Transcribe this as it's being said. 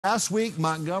Last week,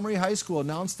 Montgomery High School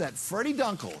announced that Freddy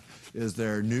Dunkle is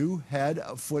their new head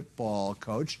football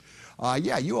coach.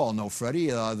 Yeah, you all know Freddy.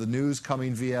 The news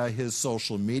coming via his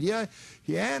social media.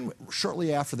 And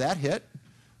shortly after that hit,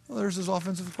 well, there's his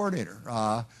offensive coordinator,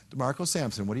 DeMarco,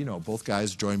 Sampson. What do you know? Both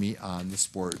guys join me on the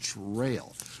sports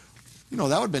rail. You know,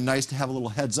 that would have been nice to have a little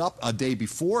heads up a day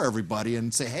before everybody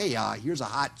and say, hey, here's a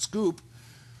hot scoop.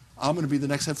 I'm going to be the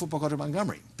next head football coach at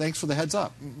Montgomery. Thanks for the heads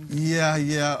up. Yeah.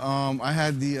 I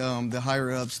had the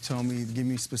higher ups tell me, give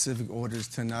me specific orders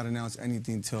to not announce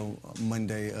anything till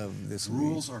Monday of this week.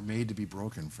 Rules are made to be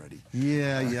broken, Freddy.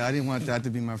 Yeah. I didn't want that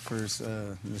to be my first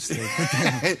mistake.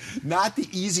 Not the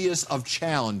easiest of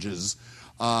challenges.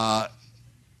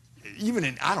 Even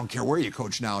in, I don't care where you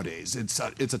coach nowadays, it's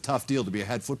a tough deal to be a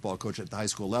head football coach at the high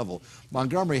school level.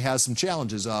 Montgomery has some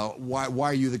challenges. Why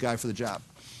are you the guy for the job?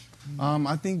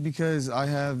 I think because I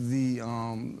have the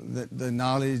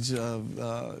knowledge of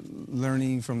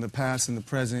learning from the past and the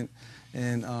present,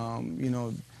 and you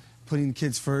know, putting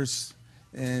kids first,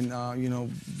 and you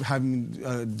know, having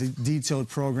a detailed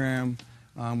program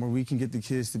where we can get the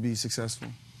kids to be successful.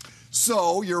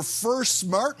 So your first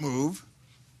smart move,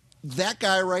 that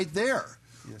guy right there,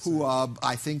 yes, who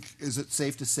I think, is it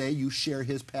safe to say you share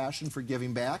his passion for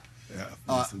giving back? Yeah,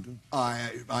 yes, I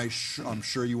do. I'm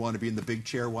sure you want to be in the big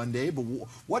chair one day, but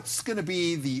what's going to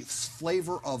be the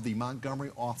flavor of the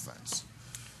Montgomery offense?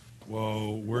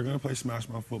 Well, we're going to play smash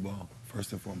mouth football,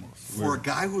 first and foremost. For a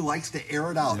guy who likes to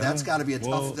air it out, yeah, that's got to be a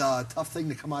tough thing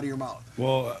to come out of your mouth.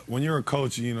 Well, when you're a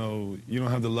coach, you know, you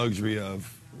don't have the luxury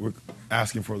of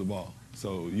asking for the ball.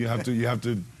 So you have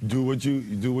to do what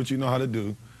you know how to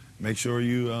do. Make sure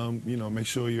make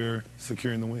sure you're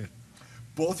securing the win.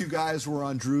 Both you guys were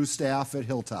on Drew's staff at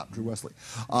Hilltop, Drew Wesley.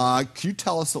 Can you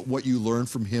tell us what you learned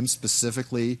from him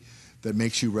specifically that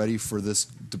makes you ready for this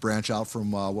to branch out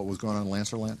from what was going on in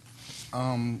Lancerland?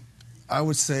 I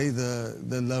would say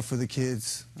the love for the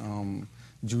kids.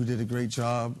 Drew did a great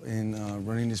job in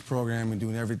running this program and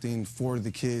doing everything for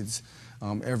the kids.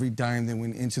 Every dime that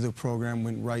went into the program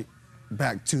went right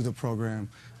back to the program.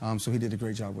 So he did a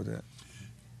great job with that.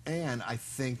 And I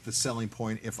think the selling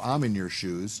point, if I'm in your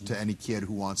shoes, to any kid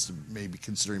who wants to maybe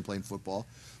considering playing football,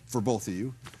 for both of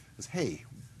you, is, hey,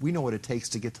 we know what it takes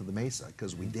to get to the Mesa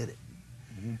because we did it.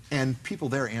 And people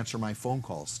there answer my phone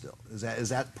calls still. Is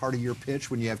that part of your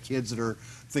pitch when you have kids that are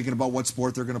thinking about what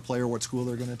sport they're going to play or what school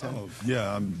they're going to attend? Oh,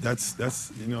 yeah, that's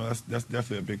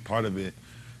definitely a big part of it.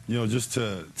 You know, just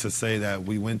to say that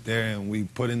we went there and we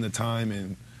put in the time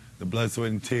and the blood,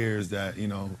 sweat, and tears that, you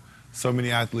know, so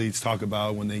many athletes talk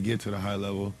about when they get to the high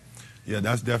level. Yeah,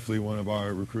 that's definitely one of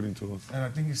our recruiting tools. And I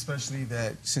think especially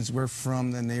that since we're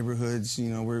from the neighborhoods, you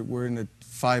know, we're in a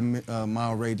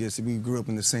 5-mile radius. We grew up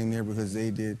in the same neighborhoods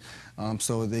they did,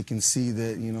 so they can see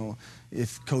that, you know,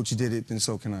 if Coach did it, then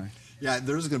so can I. Yeah,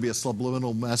 there's going to be a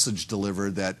subliminal message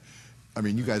delivered that, I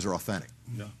mean, you guys are authentic.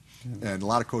 Yeah. And a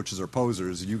lot of coaches are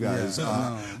posers. You guys,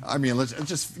 I mean, let's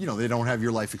just, you know, they don't have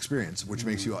your life experience, which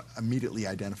makes you immediately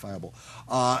identifiable.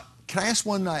 Can I ask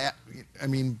one? I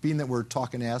mean, being that we're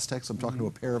talking Aztecs, I'm talking to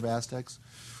a pair of Aztecs.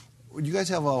 Would you guys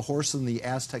have a horse in the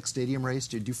Aztec Stadium race?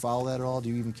 Do you follow that at all? Do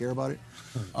you even care about it?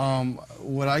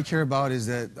 What I care about is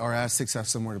that our Aztecs have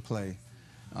somewhere to play.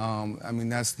 I mean,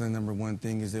 that's the #1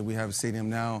 thing, is that we have a stadium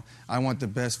now. I want the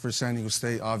best for San Diego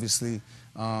State, obviously.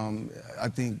 I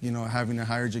think, you know, having a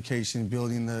higher education,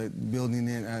 building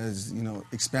it as, you know,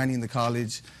 expanding the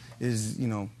college is, you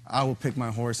know, I will pick my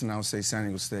horse and I will say San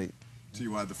Diego State. So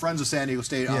you the Friends of San Diego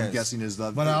State, yes. I'm guessing is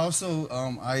the. But I also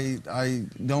I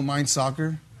don't mind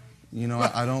soccer. You know,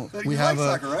 I don't. We have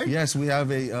soccer, right? Yes, we have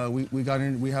a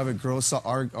we have a girl.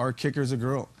 Our kicker's a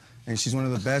girl, and she's one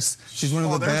of the best. She's one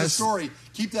of the best. There's a story.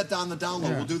 Keep that down the download.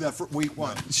 Yeah. We'll do that for week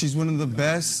 1. She's one of the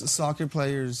best soccer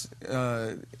players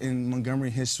in Montgomery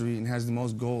history and has the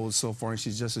most goals so far, and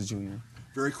she's just a junior.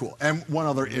 Very cool. And one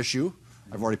other issue,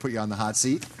 I've already put you on the hot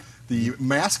seat. The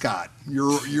mascot,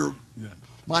 your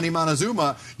Monty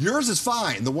Montezuma, yours is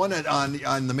fine. The one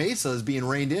on the Mesa is being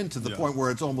reined in to the point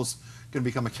where it's almost going to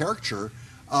become a caricature.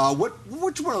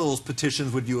 Which one of those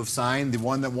petitions would you have signed? The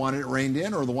one that wanted it reined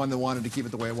in, or the one that wanted to keep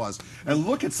it the way it was? And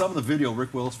look at some of the video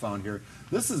Rick Willis found here.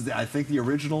 This is, I think, the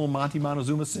original Monty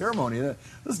Montezuma ceremony.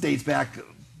 This dates back,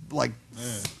 like...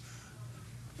 Man,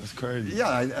 that's crazy.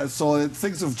 Yeah, so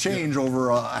things have changed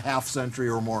over a half century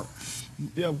or more.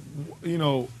 Yeah, you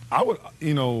know, I would,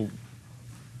 you know,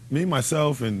 me,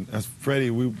 myself, and as Freddy,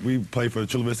 we played for the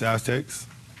Chula Vista Aztecs,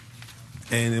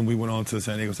 and then we went on to the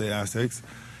San Diego State Aztecs,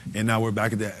 and now we're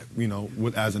back at that, you know,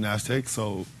 as an Aztec.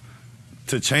 So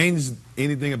to change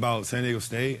anything about San Diego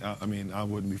State, I mean, I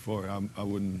wouldn't be for it. I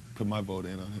wouldn't put my vote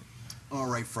in on it. All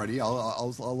right, Freddie,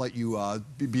 I'll let you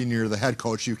be near the head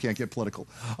coach. You can't get political.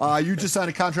 You just signed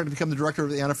a contract to become the director of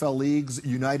the NFL Leagues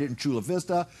United in Chula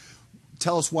Vista.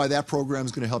 Tell us why that program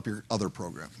is going to help your other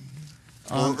program.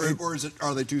 Or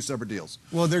are they two separate deals?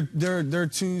 Well, they're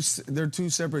two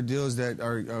separate deals that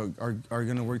are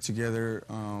going to work together.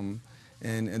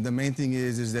 And the main thing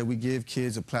is that we give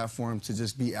kids a platform to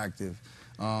just be active.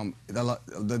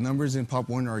 The numbers in Pop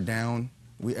Warner are down.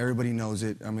 Everybody knows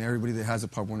it. I mean, everybody that has a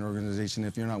Pop Warner organization,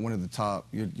 if you're not one of the top,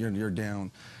 you're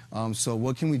down. So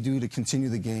what can we do to continue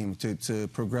the game, to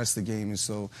progress the game? And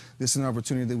so this is an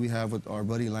opportunity that we have with our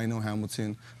buddy Lionel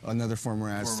Hamilton, another former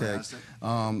Aztec.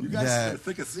 You guys are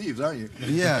thick as thieves, aren't you?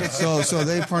 Yeah. So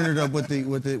they partnered up with the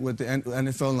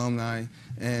NFL alumni,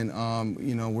 and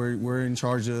you know, we're in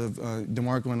charge of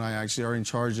DeMarco and I actually are in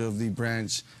charge of the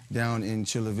branch down in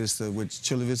Chula Vista, which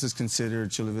Chula Vista is considered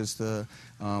Chula Vista,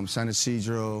 San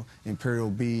Isidro, Imperial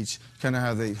Beach, kind of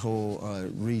have the whole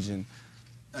region.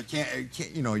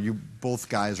 You know, you both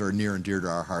guys are near and dear to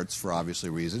our hearts for obviously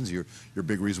reasons. You're a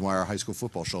big reason why our high school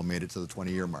football show made it to the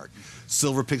 20-year mark.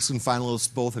 Silver Pigskin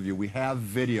finalists, both of you. We have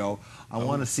video. I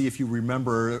want to see if you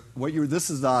remember what year. This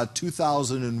is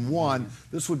 2001.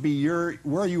 This would be where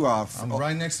are you off? I'm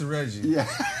right next to Reggie. Yeah.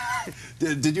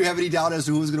 Did you have any doubt as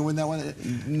to who was going to win that one?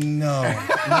 No.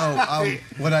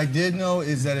 What I did know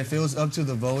is that if it was up to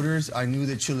the voters, I knew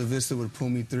that Chula Vista would pull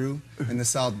me through in the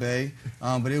South Bay,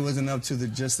 but it wasn't up to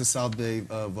just the South Bay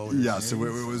voters. Yeah, so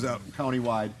it was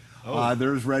countywide.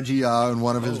 There's Reggie and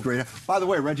one of his great. By the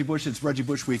way, Reggie Bush. It's Reggie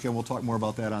Bush weekend. We'll talk more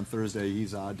about that on Thursday.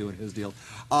 He's doing his deal.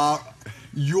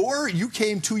 You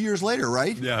came 2 years later,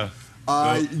 right? Yeah.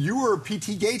 You were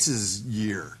P.T. Gates's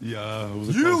year. Yeah. It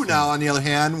was You now, on the other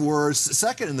hand, were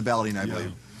second in the balloting, I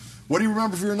believe. What do you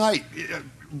remember for your night?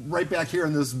 Right back here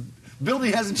in this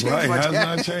building hasn't changed much. Has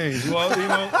not changed. Well,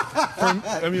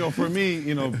 for me,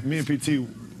 me and PT,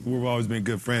 we've always been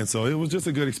good friends, so it was just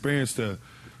a good experience to,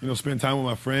 spend time with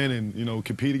my friend and,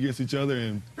 compete against each other.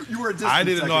 And you were I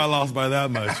didn't know I lost by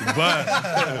that much,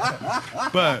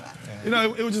 but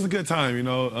it was just a good time.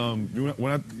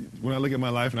 When I look at my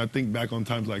life and I think back on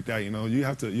times like that, you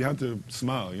have to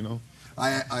smile.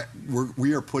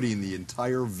 We are putting the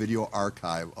entire video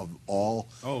archive of all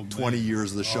 20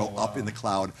 years of the show up in the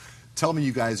cloud. Tell me,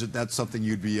 you guys, that's something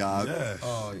you'd be. I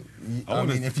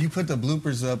mean, if you put the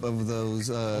bloopers up of those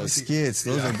skits,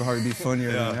 those would probably be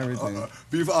funnier than everything.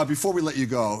 Before we let you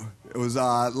go, it was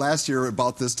last year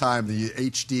about this time the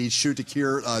HD Shoot to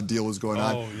Cure deal was going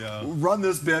on. Oh, yeah. Run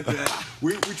this bit.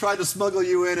 We tried to smuggle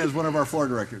you in as one of our floor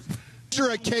directors.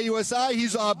 At KUSI.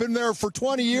 He's been there for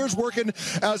 20 years working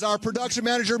as our production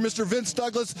manager, Mr. Vince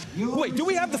Douglas. Wait, do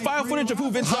we have the file footage of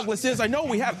who Vince Douglas is? I know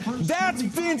we have. That's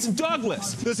Vince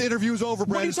Douglas. This interview's over,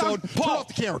 Brandon Stone. Turn off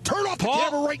the camera. Turn off the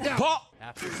camera right now.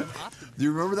 Do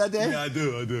you remember that day? Yeah, I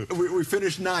do. We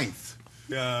finished 9th.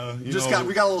 Yeah. We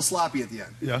got a little sloppy at the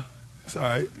end. Yeah. It's all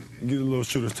right. Get a little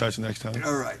shooter's touch next time.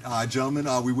 All right. Gentlemen,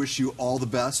 we wish you all the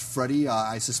best. Freddie,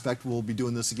 I suspect we'll be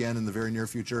doing this again in the very near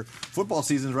future. Football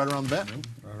season's right around the bend.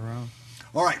 Right around.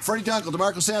 All right. Freddie Dunkle,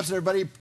 DeMarco Sampson, everybody.